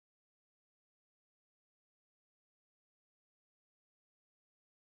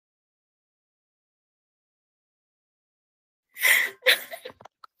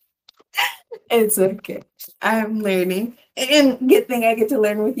It's okay. I'm learning. And good thing I get to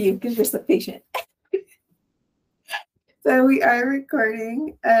learn with you because you're so patient. So we are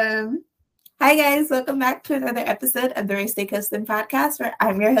recording. Hi guys, welcome back to another episode of the Ray Stay Coastin' podcast, where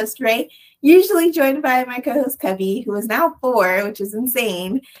I'm your host Ray, usually joined by my co-host Cubby, who is now 4, which is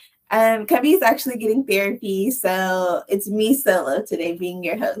insane. Cubby is actually getting therapy, so it's me solo today being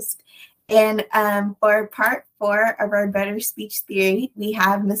your host. And for part 4 of our Better Speech Theory, we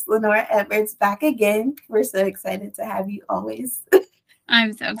have Miss Lenora Edwards back again. We're so excited to have you always.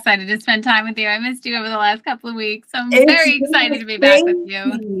 I'm so excited to spend time with you. I missed you over the last couple of weeks. So I'm It's very excited to be back with you.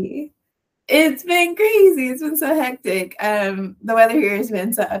 crazy. It's been crazy. It's been so hectic. The weather here has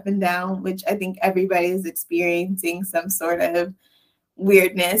been so up and down, which I think everybody is experiencing some sort of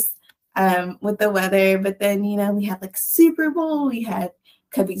weirdness with the weather. But then, we had like Super Bowl, we had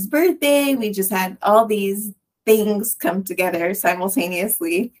Cubby's birthday, we just had all these things come together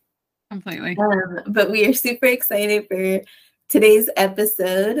simultaneously. Completely. But we are super excited for today's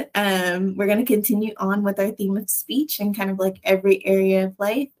episode. We're going to continue on with our theme of speech and kind of like every area of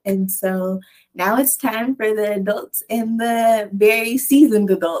life. And so now it's time for the adults and the very seasoned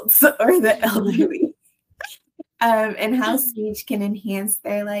adults or the elderly and how speech can enhance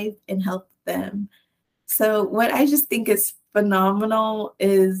their life and help them. So what I just think is phenomenal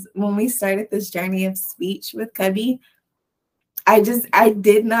is when we started this journey of speech with Cubby, I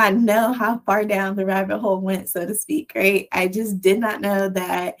did not know how far down the rabbit hole went, so to speak, right? I just did not know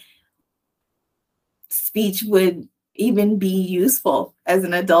that speech would even be useful as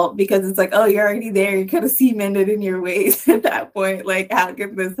an adult because it's like, oh, you're already there. You're kind of cemented in your ways at that point. Like, how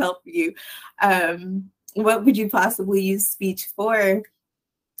can this help you? What would you possibly use speech for?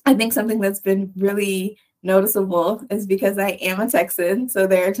 I think something that's been really noticeable is because I am a Texan. So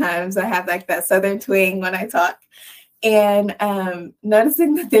there are times I have like that Southern twang when I talk. And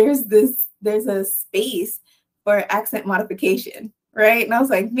noticing that there's a space for accent modification, right? And I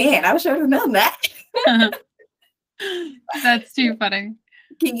was like, man, I should have known that. That's too funny.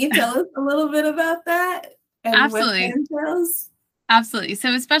 Can you tell us a little bit about that? And Absolutely. what that entails? Absolutely.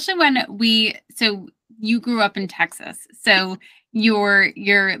 So especially so you grew up in Texas. So your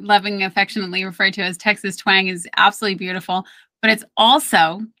loving, affectionately referred to as Texas twang is absolutely beautiful. But it's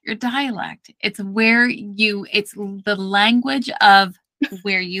also your dialect. It's the language of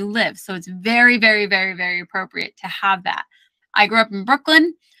where you live. So it's very, very, very, very appropriate to have that. I grew up in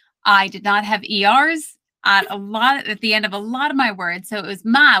Brooklyn. I did not have ERs at the end of a lot of my words. So it was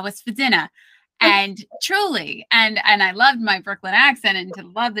was for dinner. And truly, and I loved my Brooklyn accent and to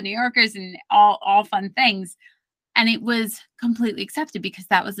love the New Yorkers and all fun things. And it was completely accepted because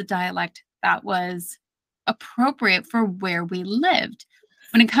that was a dialect that was appropriate for where we lived.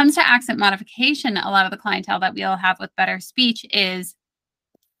 When it comes to accent modification, a lot of the clientele that we'll have with Better Speech is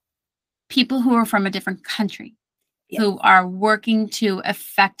people who are from a different country, who are working to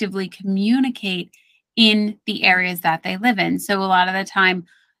effectively communicate in the areas that they live in. So a lot of the time,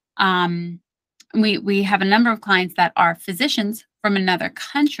 we have a number of clients that are physicians from another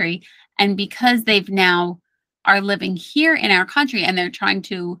country, and because they've now are living here in our country and they're trying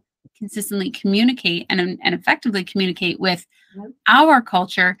to consistently communicate and effectively communicate with our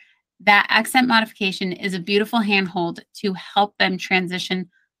culture, that accent modification is a beautiful handhold to help them transition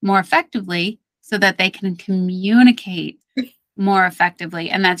more effectively so that they can communicate more effectively.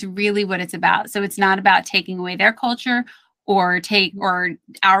 And that's really what it's about. So it's not about taking away their culture or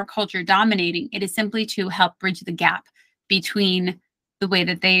our culture dominating. It is simply to help bridge the gap between the way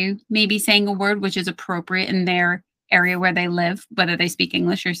that they may be saying a word, which is appropriate in their area where they live, whether they speak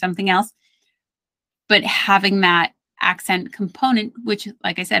English or something else, but having that accent component, which,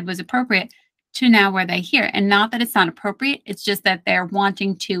 like I said, was appropriate to now where they hear. And not that it's not appropriate, it's just that they're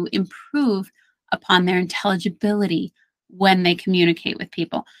wanting to improve upon their intelligibility when they communicate with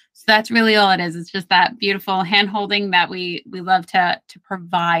people. So that's really all it is. It's just that beautiful hand-holding that we love to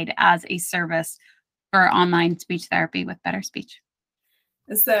provide as a service for online speech therapy with Better Speech.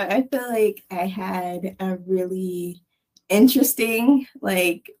 So I feel like I had a really interesting,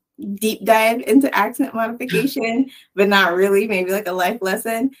 deep dive into accent modification, but not really, maybe like a life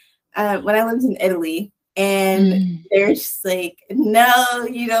lesson. When I lived in Italy, and they're just like, no,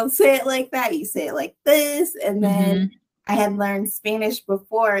 you don't say it like that. You say it like this. And then I had learned Spanish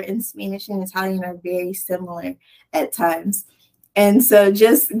before, and Spanish and Italian are very similar at times. And so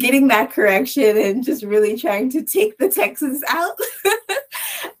just getting that correction and just really trying to take the Texas out,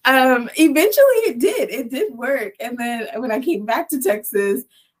 eventually it did work. And then when I came back to Texas,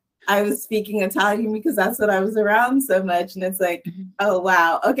 I was speaking Italian because that's what I was around so much. And it's like, oh,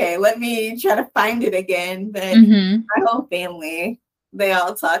 wow. Okay, let me try to find it again. But my whole family they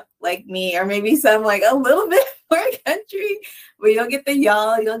all talk like me, or maybe some like a little bit more country, but you'll get the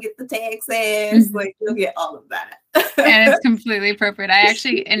y'all, you'll get the Texas, like you'll get all of that. And it's completely appropriate. I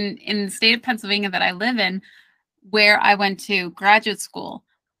actually, in the state of Pennsylvania that I live in, where I went to graduate school,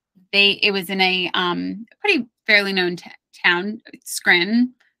 it was in a pretty fairly known town,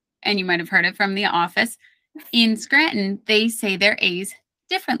 Scranton, and you might have heard it from The Office. In Scranton, they say their A's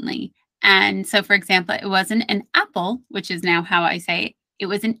differently. And so, for example, it wasn't an apple, which is now how I say it. It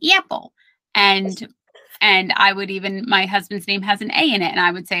was an apple. And I would even, my husband's name has an A in it, and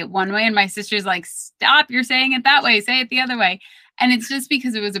I would say it one way, and my sister's like, stop, you're saying it that way, say it the other way. And it's just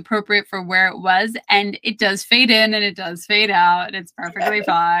because it was appropriate for where it was, and it does fade in and it does fade out, and it's perfectly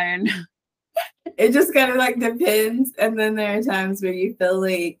fine. It just kind of like depends. And then there are times where you feel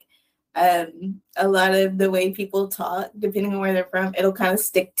like a lot of the way people talk, depending on where they're from, it'll kind of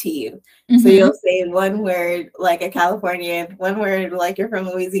stick to you. So you'll say one word like a Californian, one word like you're from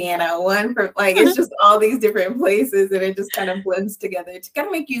Louisiana, one from like it's just all these different places, and it just kind of blends together to kind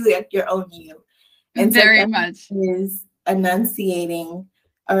of make you like your own you. And very much is enunciating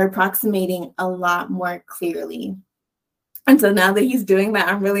or approximating a lot more clearly. And so now that he's doing that,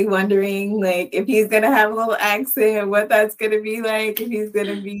 I'm really wondering like if he's gonna have a little accent, what that's gonna be like, if he's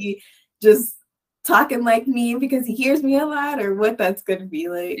gonna be just talking like me because he hears me a lot, or what that's going to be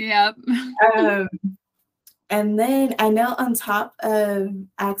like. Yep. And then I know on top of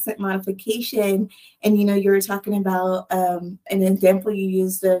accent modification, and you were talking about an example you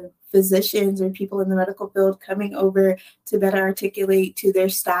used of physicians or people in the medical field coming over to better articulate to their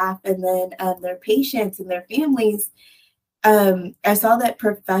staff and then their patients and their families. I saw that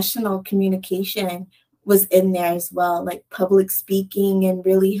professional communication was in there as well, like public speaking and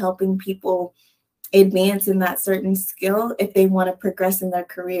really helping people advance in that certain skill if they want to progress in their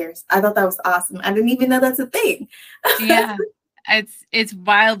careers. I thought that was awesome. I didn't even know that's a thing. Yeah, it's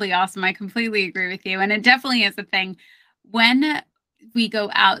wildly awesome. I completely agree with you. And it definitely is a thing when we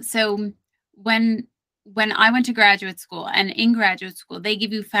go out. So when I went to graduate school, and in graduate school, they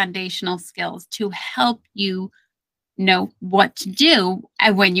give you foundational skills to help you know what to do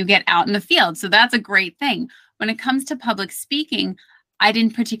when you get out in the field. So that's a great thing. When it comes to public speaking, I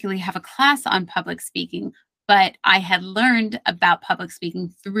didn't particularly have a class on public speaking, but I had learned about public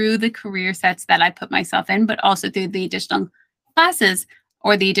speaking through the career sets that I put myself in, but also through the additional classes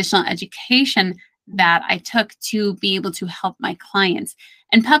or the additional education that I took to be able to help my clients.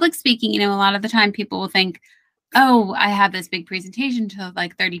 And public speaking, a lot of the time people will think, oh, I have this big presentation to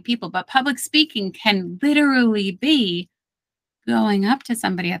like 30 people, but public speaking can literally be going up to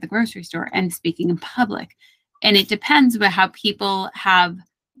somebody at the grocery store and speaking in public. And it depends on how people have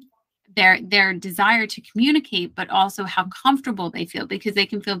their desire to communicate, but also how comfortable they feel, because they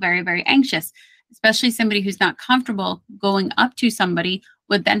can feel very, very anxious, especially somebody who's not comfortable going up to somebody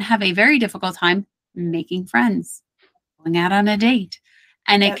would then have a very difficult time making friends, going out on a date.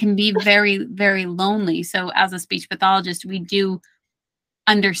 And it can be very, very lonely. So as a speech pathologist, we do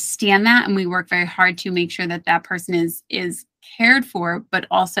understand that, and we work very hard to make sure that that person is cared for, but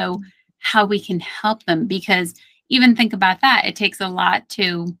also how we can help them. Because even think about that, it takes a lot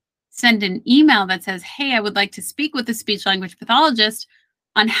to send an email that says, hey, I would like to speak with a speech language pathologist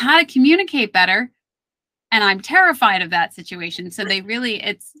on how to communicate better. And I'm terrified of that situation. So they really,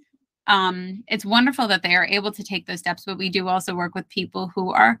 it's wonderful that they are able to take those steps, but we do also work with people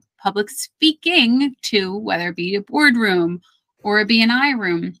who are public speaking to, whether it be a boardroom or a B&I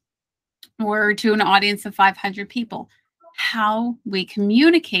room or to an audience of 500 people. How we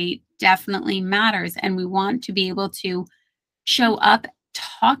communicate definitely matters, and we want to be able to show up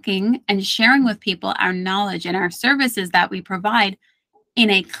talking and sharing with people our knowledge and our services that we provide in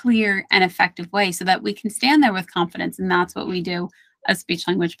a clear and effective way so that we can stand there with confidence. And that's what we do as speech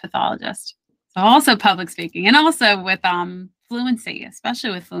language pathologists. So also public speaking, and also with fluency,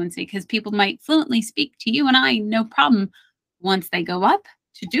 especially with fluency, because people might fluently speak to you and I, no problem. Once they go up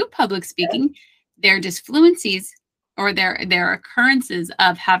to do public speaking, their disfluencies or their occurrences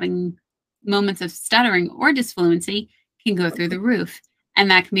of having moments of stuttering or disfluency can go through the roof.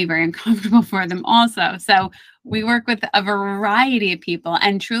 And that can be very uncomfortable for them also. So we work with a variety of people,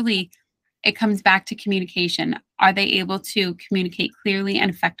 and truly it comes back to communication. Are they able to communicate clearly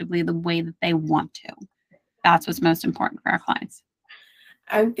and effectively the way that they want to? That's what's most important for our clients.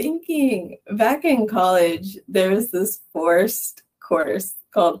 I'm thinking back in college, there was this forced course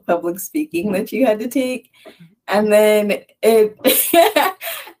called public speaking that you had to take. And then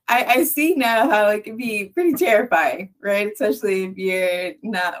I see now how it can be pretty terrifying, right? Especially if you're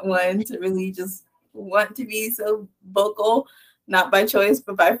not one to really just want to be so vocal, not by choice,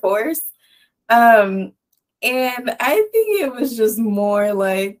 but by force. And I think it was just more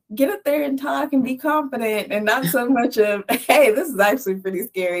like, get up there and talk and be confident, and not so much of, hey, this is actually pretty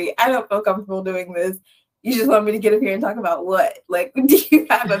scary. I don't feel comfortable doing this. You just want me to get up here and talk about what? Like, do you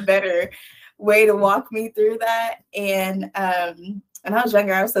have a better way to walk me through that? And when I was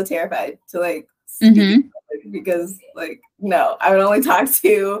younger, I was so terrified to like speak in public because like, no, I would only talk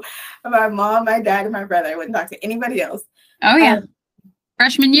to my mom, my dad, and my brother. I wouldn't talk to anybody else. Oh, yeah.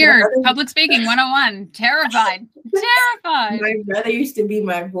 Freshman year, public speaking 101. Terrified. Terrified. My brother used to be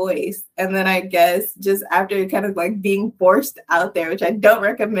my voice. And then I guess just after kind of like being forced out there, which I don't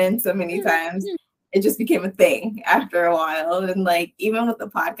recommend so many times, it just became a thing after a while. And like, even with the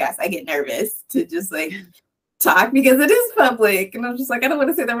podcast, I get nervous to just like talk because it is public. And I'm just like, I don't want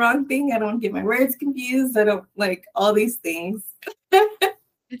to say the wrong thing. I don't want to get my words confused. I don't like all these things.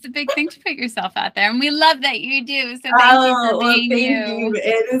 It's a big thing to put yourself out there, and we love that you do. So thank you for being you.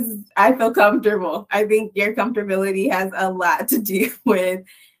 It is. I feel comfortable. I think your comfortability has a lot to do with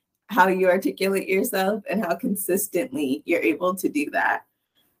how you articulate yourself and how consistently you're able to do that.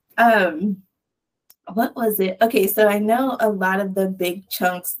 What was it? Okay, so I know a lot of the big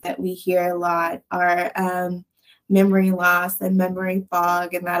chunks that we hear a lot are memory loss and memory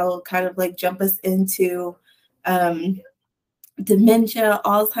fog, and that'll kind of like jump us into dementia,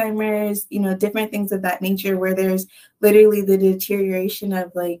 Alzheimer's, different things of that nature, where there's literally the deterioration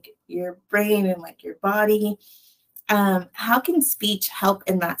of like your brain and like your body. How can speech help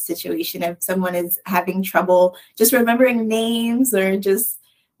in that situation if someone is having trouble just remembering names or just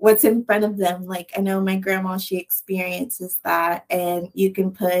what's in front of them? Like, I know my grandma, she experiences that, and you can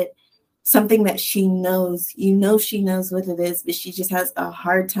put something that she knows, she knows what it is, but she just has a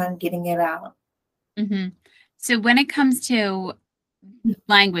hard time getting it out. Mm-hmm. So when it comes to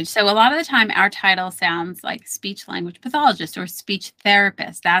language, so a lot of the time our title sounds like speech language pathologist or speech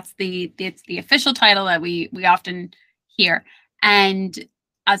therapist. It's the official title that we often hear. And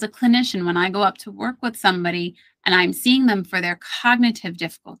as a clinician, when I go up to work with somebody and I'm seeing them for their cognitive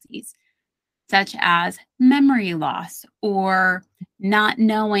difficulties, such as memory loss or not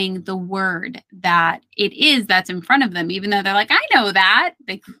knowing the word that it is that's in front of them, even though they're like, I know that.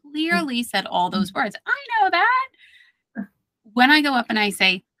 They clearly said all those words. I know that. When I go up and I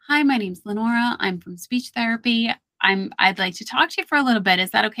say, hi, my name's Lenora. I'm from speech therapy. I'd like to talk to you for a little bit.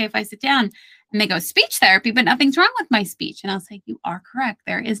 Is that okay if I sit down? And they go, speech therapy, but nothing's wrong with my speech. And I'll say, you are correct.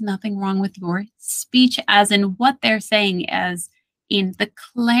 There is nothing wrong with your speech, as in what they're saying, as in the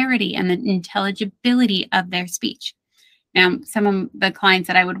clarity and the intelligibility of their speech. Now, some of the clients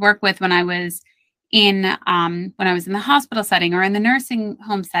that I would work with when I was in the hospital setting or in the nursing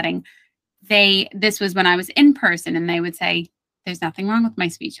home setting, this was when I was in person, and they would say, there's nothing wrong with my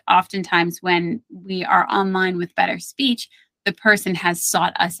speech. Oftentimes when we are online with Better Speech, the person has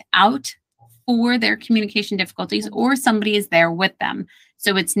sought us out for their communication difficulties, or somebody is there with them.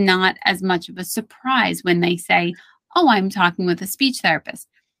 So it's not as much of a surprise when they say, oh, I'm talking with a speech therapist.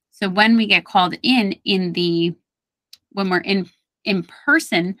 So when we get called when we're in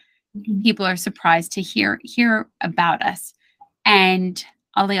person, people are surprised to hear about us. And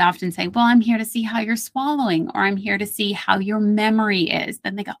they often say, well, I'm here to see how you're swallowing, or I'm here to see how your memory is.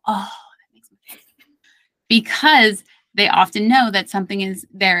 Then they go, oh, that makes sense. Because they often know that something is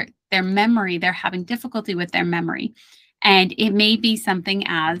their memory, they're having difficulty with their memory. And it may be something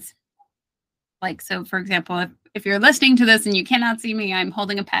as like, so for example, if you're listening to this and you cannot see me, I'm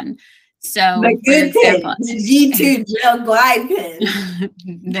holding a pen. So my good pen, the G2 gel glide pen.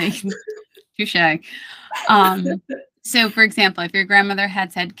 Touche. So for example, if your grandmother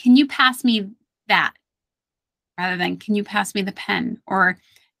had said, can you pass me that? Rather than, can you pass me the pen? Or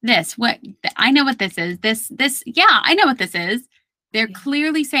this, I know what this is. This, yeah, I know what this is. They're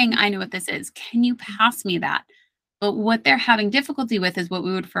clearly saying, I know what this is. Can you pass me that? But what they're having difficulty with is what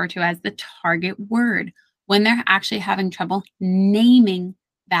we would refer to as the target word. When they're actually having trouble naming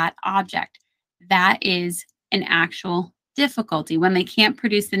that object, that is an actual difficulty. When they can't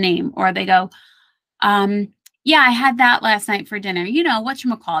produce the name, or they go, yeah, I had that last night for dinner.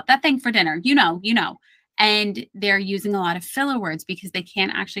 Whatchamacallit, that thing for dinner, and they're using a lot of filler words because they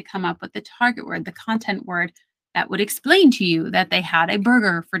can't actually come up with the target word, the content word that would explain to you that they had a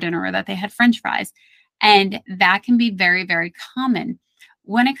burger for dinner or that they had French fries. And that can be very, very common.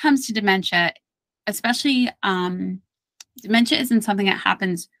 When it comes to dementia, especially dementia isn't something that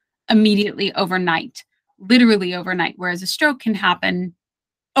happens immediately overnight, literally overnight, whereas a stroke can happen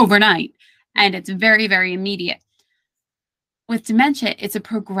overnight and it's very, very immediate. With dementia, it's a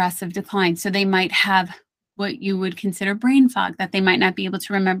progressive decline. So they might have what you would consider brain fog, that they might not be able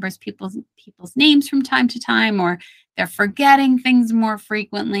to remember people's names from time to time, or they're forgetting things more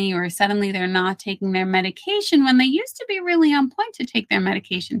frequently, or suddenly they're not taking their medication when they used to be really on point to take their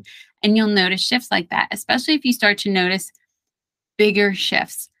medication. And you'll notice shifts like that, especially if you start to notice bigger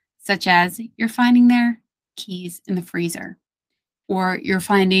shifts, such as you're finding their keys in the freezer, or you're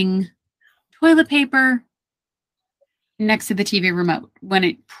finding toilet paper next to the TV remote when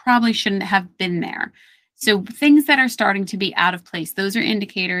it probably shouldn't have been there. So things that are starting to be out of place, those are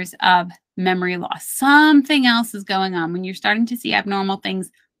indicators of memory loss. Something else is going on when you're starting to see abnormal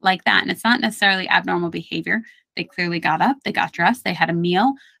things like that. And it's not necessarily abnormal behavior. They clearly got up, they got dressed, they had a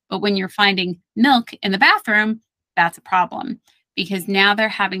meal. But when you're finding milk in the bathroom, that's a problem, because now they're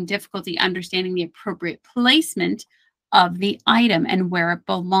having difficulty understanding the appropriate placement of the item and where it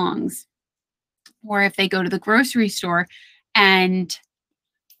belongs. Or if they go to the grocery store and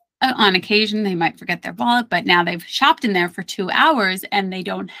on occasion they might forget their wallet, but now they've shopped in there for 2 hours and they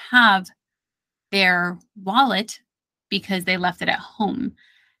don't have their wallet because they left it at home.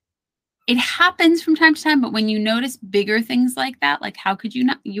 It happens from time to time, but when you notice bigger things like that, like how could you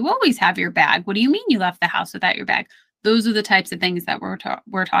not? You always have your bag. What do you mean you left the house without your bag? Those are the types of things that we're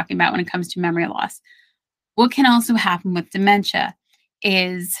talking about when it comes to memory loss. What can also happen with dementia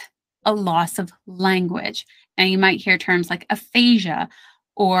is a loss of language. Now, you might hear terms like aphasia,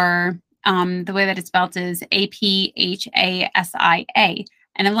 or the way that it's spelled is APHASIA.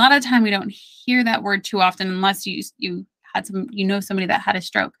 And a lot of the time we don't hear that word too often unless you had somebody that had a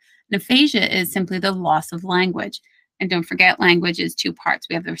stroke. And aphasia is simply the loss of language. And don't forget, language is 2 parts.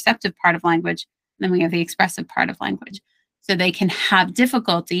 We have the receptive part of language, and then we have the expressive part of language. So they can have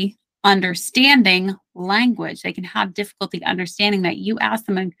difficulty understanding language. They can have difficulty understanding that you ask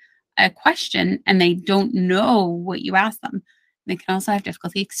them a question and they don't know what you asked them. They can also have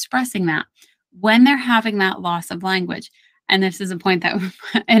difficulty expressing that when they're having that loss of language. And this is a point that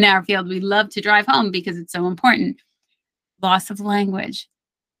in our field we love to drive home because it's so important. Loss of language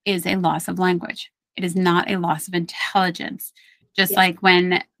is a loss of language. It is not a loss of intelligence. Just like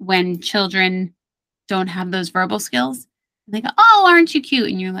when children don't have those verbal skills, they go, "Oh, aren't you cute?"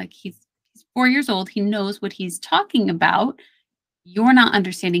 And you're like, he's 4 years old. He knows what he's talking about. You're not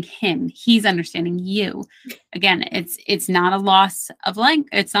understanding him. He's understanding you. Again, it's not a loss of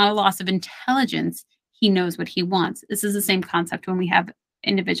it's not a loss of intelligence. He knows what he wants. This is the same concept when we have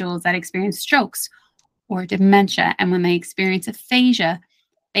individuals that experience strokes or dementia, and when they experience aphasia,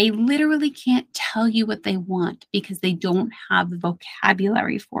 they literally can't tell you what they want because they don't have the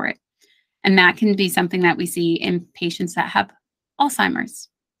vocabulary for it. And that can be something that we see in patients that have Alzheimer's,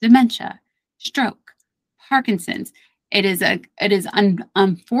 dementia, stroke, Parkinson's. It is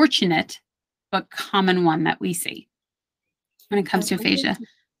unfortunate, but common one that we see when it comes to aphasia.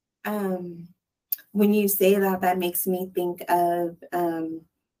 When you say that, that makes me think of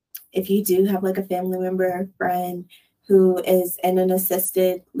if you do have like a family member or friend who is in an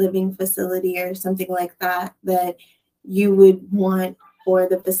assisted living facility or something like that, that you would want for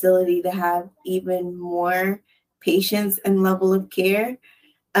the facility to have even more patience and level of care.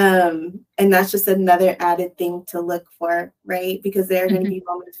 And that's just another added thing to look for, right? Because there are going to be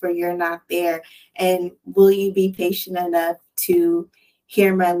moments where you're not there. And will you be patient enough to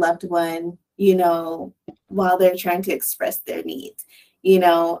hear my loved one, while they're trying to express their needs? I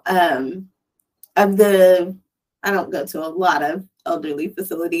don't go to a lot of elderly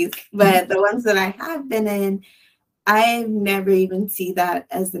facilities, but the ones that I have been in, I never even see that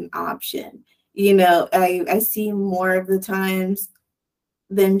as an option. I see more of the times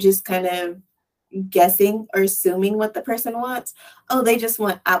them just kind of guessing or assuming what the person wants. Oh, they just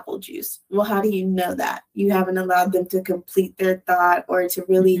want apple juice. Well, how do you know that? You haven't allowed them to complete their thought or to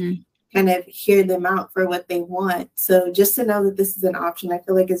really kind of hear them out for what they want. So just to know that this is an option, I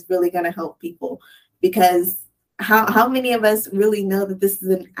feel like is really going to help people, because how many of us really know that this is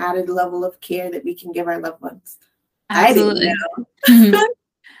an added level of care that we can give our loved ones? Absolutely. I didn't know.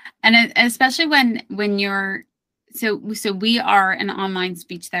 And especially when you're, so we are an online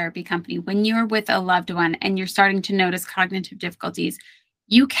speech therapy company. When you're with a loved one and you're starting to notice cognitive difficulties,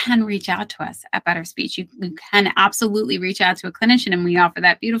 you can reach out to us at Better Speech. You can absolutely reach out to a clinician, and we offer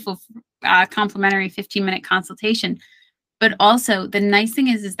that beautiful complimentary 15-minute consultation. But also the nice thing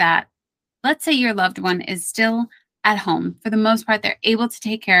is that, let's say your loved one is still at home. For the most part, they're able to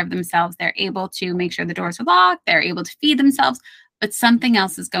take care of themselves. They're able to make sure the doors are locked. They're able to feed themselves, but something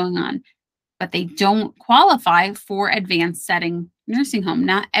else is going on. But they don't qualify for advanced setting nursing home.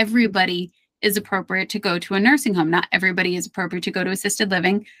 Not everybody is appropriate to go to a nursing home. Not everybody is appropriate to go to assisted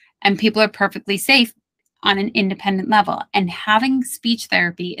living, and people are perfectly safe on an independent level. And having speech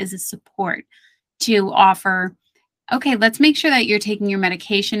therapy is a support to offer Okay, let's make sure that you're taking your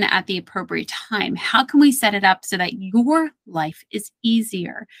medication at the appropriate time. How can we set it up so that your life is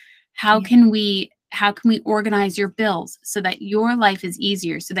easier? Yeah. How can we organize your bills so that your life is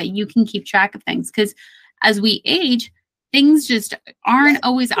easier, so that you can keep track of things? Because as we age, things just aren't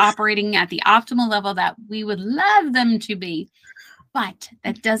always operating at the optimal level that we would love them to be. But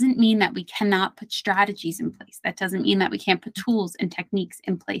that doesn't mean that we cannot put strategies in place. That doesn't mean that we can't put tools and techniques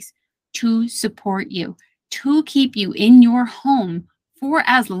in place to support you, to keep you in your home for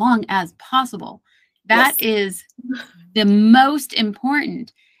as long as possible. That Yes. is the most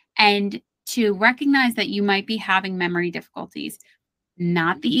important. And to recognize that you might be having memory difficulties,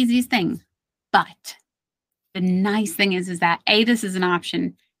 not the easiest thing, but the nice thing is that A, this is an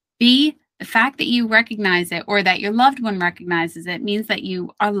option. B, the fact that you recognize it or that your loved one recognizes it means that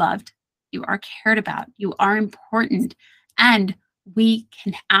you are loved, you are cared about, you are important, and we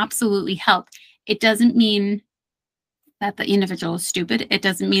can absolutely help. It doesn't mean that the individual is stupid. It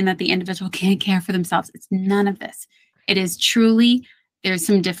doesn't mean that the individual can't care for themselves. It's none of this. It is truly, there's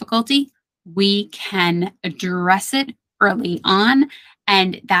some difficulty. We can address it early on.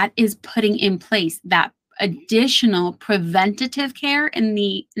 And that is putting in place that additional preventative care in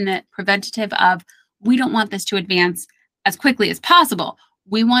the preventative of, we don't want this to advance as quickly as possible.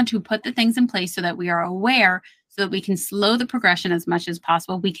 We want to put the things in place so that we are aware, so that we can slow the progression as much as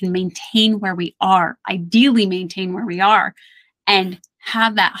possible. We can maintain where we are, ideally maintain where we are, and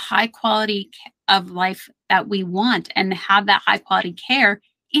have that high quality of life that we want, and have that high quality care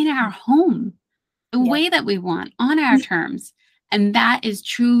in our home, the Yeah. way that we want, on our terms. And that is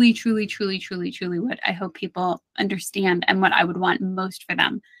truly, truly, truly, truly, truly what I hope people understand, and what I would want most for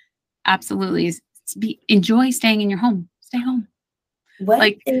them. Absolutely, is enjoy staying in your home. Stay home.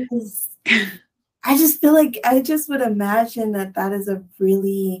 What is, I just feel like I just would imagine that that is a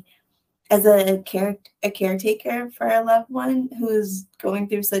really, as a caretaker for a loved one who's going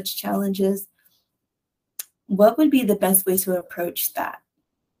through such challenges, what would be the best way to approach that?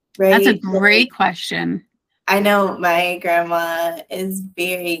 That's a Right? great question. I know my grandma is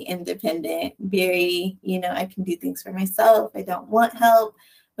very independent, very, I can do things for myself. I don't want help,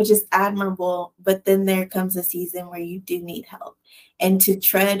 which is admirable. But then there comes a season where you do need help. And to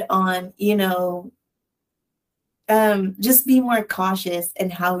tread on, just be more cautious in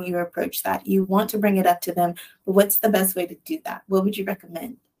how you approach that. You want to bring it up to them, but what's the best way to do that? What would you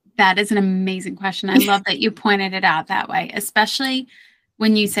recommend? That is an amazing question. I love that you pointed it out that way, especially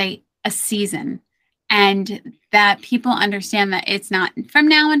when you say a season, and that people understand that it's not from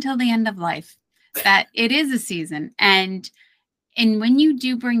now until the end of life, that it is a season. And when you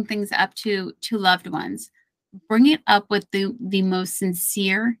do bring things up to loved ones, bring it up with the most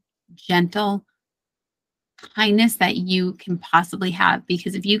sincere, gentle kindness that you can possibly have.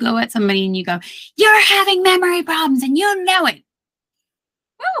 Because if you go at somebody and you go, "You're having memory problems and you know it,"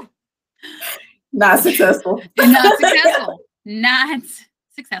 woo, Not successful. not successful, not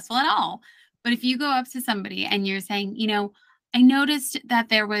successful at all. But if you go up to somebody and you're saying, I noticed that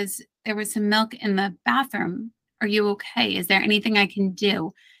there was some milk in the bathroom. Are you okay? Is there anything I can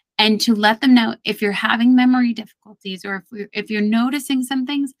do? And to let them know, if you're having memory difficulties, or if you're noticing some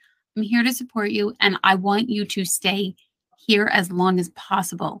things, I'm here to support you, and I want you to stay here as long as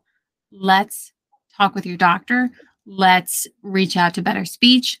possible. Let's talk with your doctor. Let's reach out to Better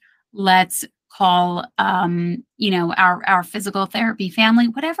Speech. Let's call, our physical therapy family,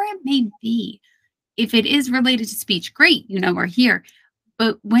 whatever it may be. If it is related to speech, great, we're here.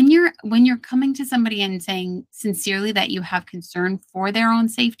 But when you're coming to somebody and saying sincerely that you have concern for their own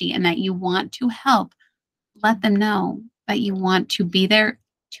safety and that you want to help, let them know that you want to be there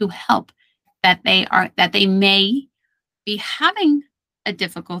to help, that they may be having a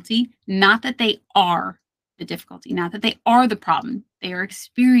difficulty, not that they are the difficulty, not that they are the problem. They are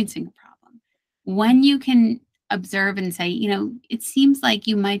experiencing a problem. When you can observe and say, it seems like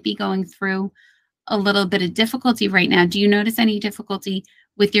you might be going through a little bit of difficulty right now. Do you notice any difficulty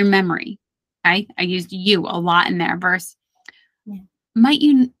with your memory? Okay. I used you a lot in there. Verse,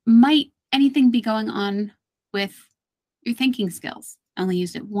 might anything be going on with your thinking skills? I only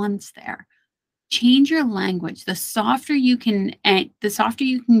used it once there. Change your language. The softer you can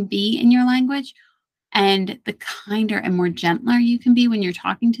be in your language, and the kinder and more gentler you can be when you're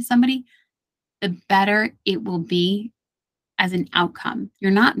talking to somebody, the better it will be as an outcome.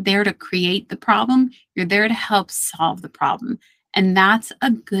 You're not there to create the problem. You're there to help solve the problem. And that's a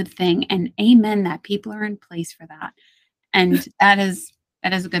good thing. And amen that people are in place for that. And that is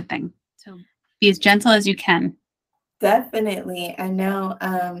a good thing. So be as gentle as you can. Definitely. I know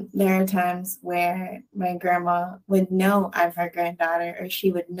there are times where my grandma would know I'm her granddaughter, or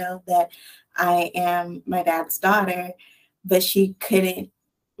she would know that I am my dad's daughter, but she couldn't,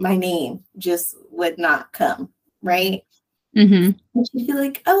 my name just would not come, right? Mm-hmm. And she'd be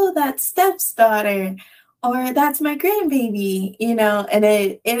like, oh, that's Steph's daughter, or that's my grandbaby, and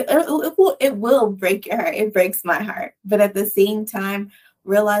it will break your heart. It breaks my heart. But at the same time,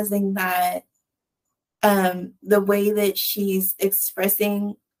 realizing that the way that she's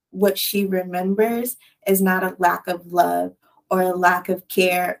expressing what she remembers is not a lack of love or a lack of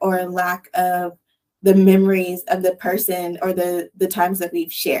care or a lack of the memories of the person or the times that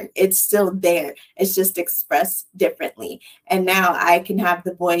we've shared. It's still there. It's just expressed differently. And now I can have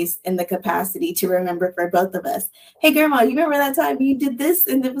the voice and the capacity to remember for both of us. Hey, grandma, you remember that time you did this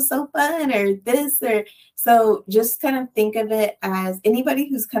and it was so fun, or this, or so just kind of think of it as anybody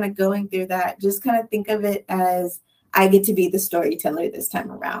who's kind of going through that, just kind of think of it as I get to be the storyteller this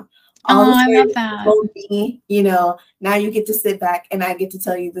time around. All Oh, the I stories love you that. told me, now you get to sit back and I get to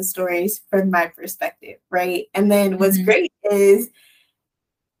tell you the stories from my perspective, right? And then what's Mm-hmm. great is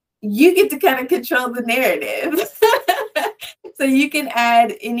you get to kind of control the narrative. So you can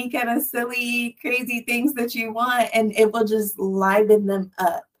add any kind of silly, crazy things that you want, and it will just liven them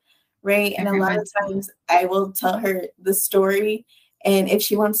up, right? And a lot of Everyone's times I will tell her the story, and if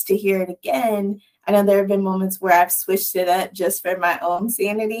she wants to hear it again, I know there have been moments where I've switched it up just for my own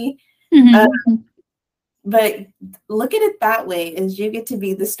sanity. Uh, mm-hmm. but look at it that way, as you get to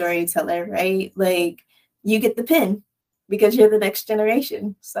be the storyteller, right? Like you get the pin because you're the next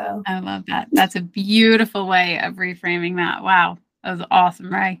generation. So I love that. That's a beautiful way of reframing that. Wow. That was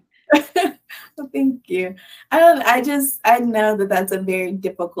awesome, Ray. well, thank you. I know that that's a very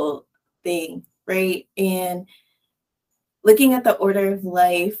difficult thing, right? And looking at the order of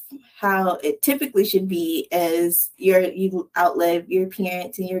life, how it typically should be is you outlive your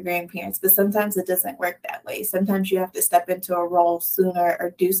parents and your grandparents, but sometimes it doesn't work that way. Sometimes you have to step into a role sooner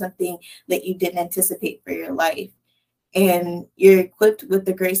or do something that you didn't anticipate for your life. And you're equipped with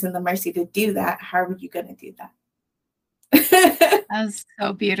the grace and the mercy to do that. How are you going to do that? That was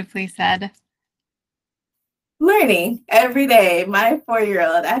so beautifully said. Learning every day. My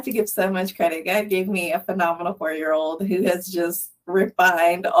 4-year-old, I have to give so much credit. God gave me a phenomenal 4-year-old who has just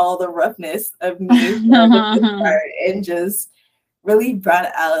refined all the roughness of me for the most part and just really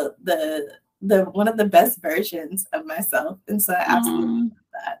brought out the one of the best versions of myself. And so I absolutely love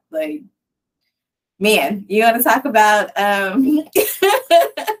that. Like, man, you want to talk about a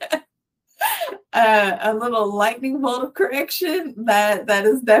little lightning bolt of correction? That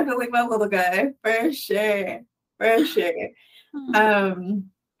is definitely my little guy, for sure. For sure.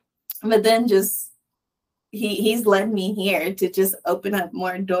 But then just he's led me here to just open up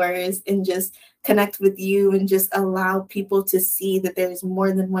more doors and just connect with you and just allow people to see that there's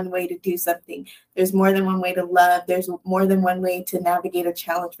more than one way to do something. There's more than one way to love. There's more than one way to navigate a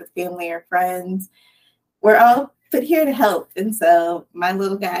challenge with family or friends. We're all put here to help. And so my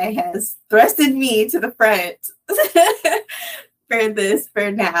little guy has thrusted me to the front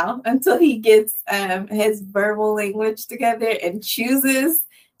for now until he gets his verbal language together and chooses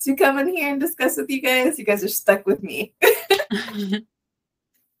to come in here and discuss with you guys. You guys are stuck with me.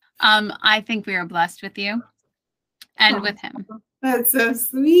 I think we are blessed with you and with him. That's so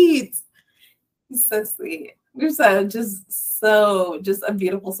sweet. He's so sweet. You're just a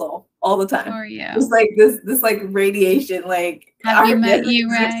beautiful soul all the time. How are you? Just like this like radiation, like have you met you,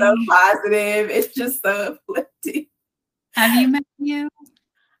 Ray? Are so positive. It's just so uplifting. Have you met you?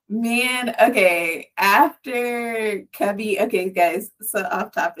 Man, okay. After Cubby, okay, guys, so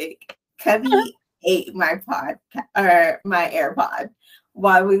off topic. Cubby ate my my AirPod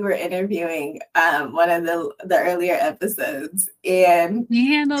while we were interviewing one of the earlier episodes, and you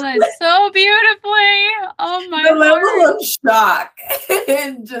handled it so beautifully. Oh my the level of shock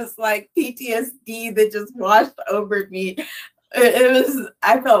and just like PTSD that just washed over me.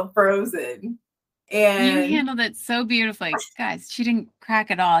 I felt frozen. And you handled it so beautifully. Guys, she didn't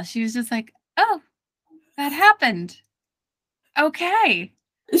crack at all. She was just like, oh, that happened. Okay.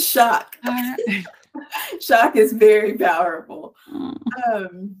 Shock. Shock is very powerful.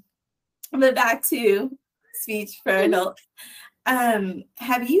 But back to speech for adults.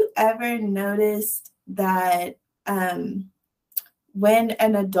 Have you ever noticed that when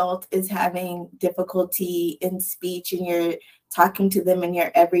an adult is having difficulty in speech and you're talking to them in your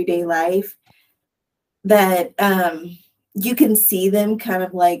everyday life, that you can see them kind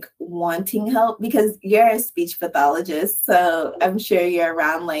of like wanting help? Because you're a speech pathologist, so I'm sure you're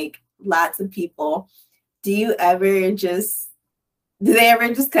around like lots of people. Do they ever just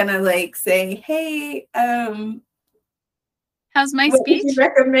kind of like say, hey, how's my what speech? would you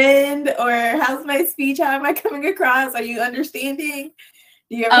recommend? Or how's my speech? How am I coming across? Are you understanding?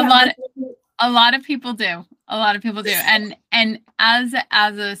 Do you ever A lot of people do. A lot of people do. And as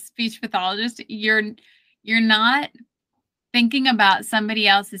a speech pathologist, you're not thinking about somebody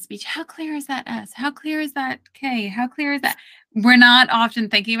else's speech. How clear is that S? How clear is that K? How clear is that? We're not often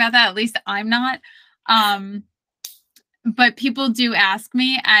thinking about that. At least I'm not. But people do ask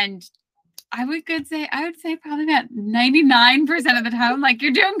me, and I would say probably about 99% of the time, like,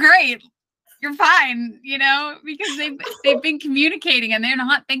 you're doing great. You're fine, because they've been communicating and they're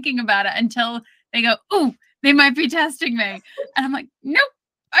not thinking about it until they go, "Ooh, they might be testing me." And I'm like, "Nope,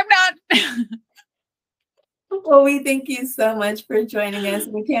 I'm not." Well, we thank you so much for joining us.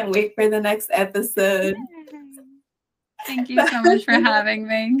 We can't wait for the next episode. Yay. Thank you so much for having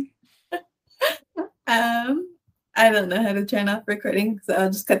me. I don't know how to turn off recording, so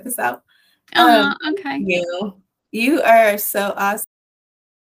I'll just cut this out. Okay. You are so awesome.